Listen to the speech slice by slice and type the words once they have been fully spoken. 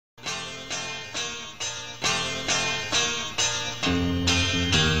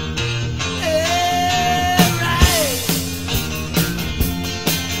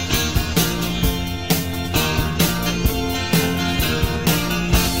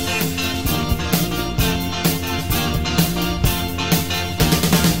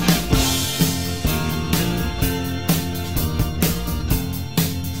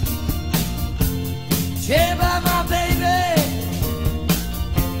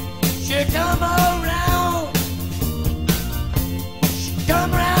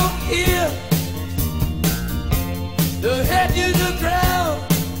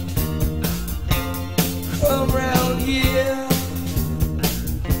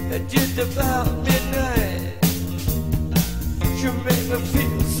At just about midnight, you make me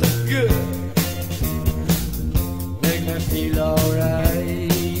feel so good. Make me feel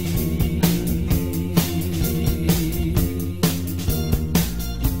alright.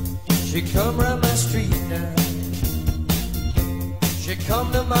 She come round my street now. She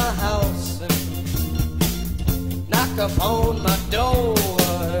come to my house and knock upon my door.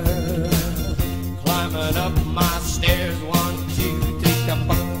 Climbing up my stairs, 1, 2, 3,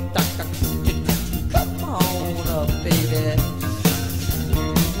 come on up, baby.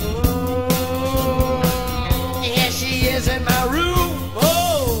 Here she is in my room.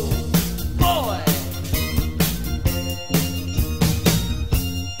 Oh, boy.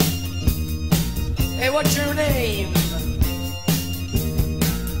 Hey, what's your name?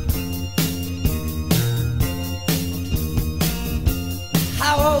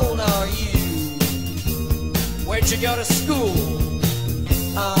 How old are you? Where'd you go to school?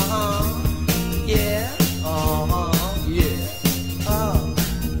 Yeah. Yeah.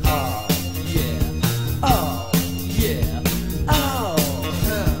 Yeah.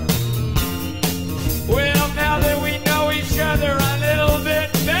 Well, now that we know each other a little bit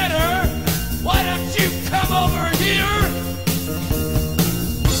better, why don't you come over here?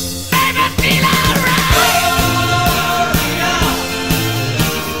 Make me feel alright.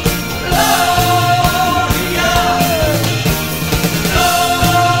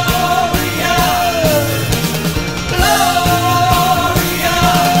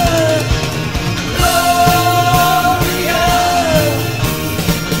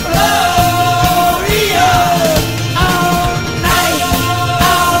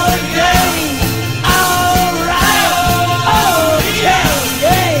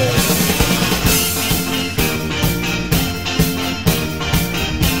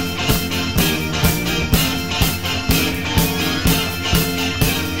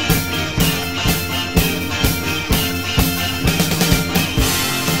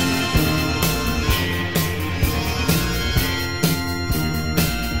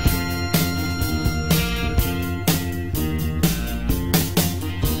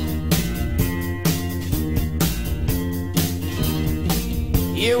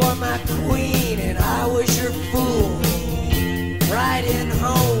 You were my queen and I was your fool, riding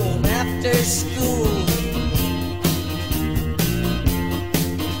home after school.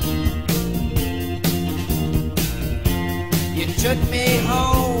 You took me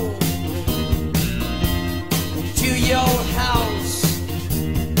home to your house.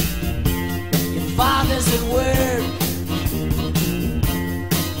 Your father's at work,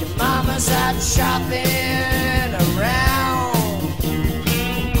 your mama's out shopping around.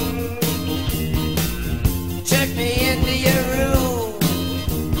 Took me into your room,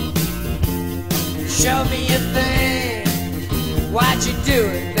 show me your thing. Why'd you do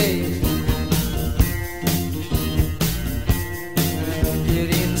it, baby?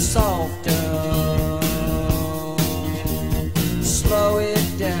 Getting softer, slow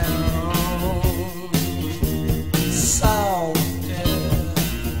it down, softer,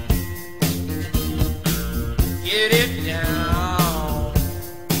 get it down.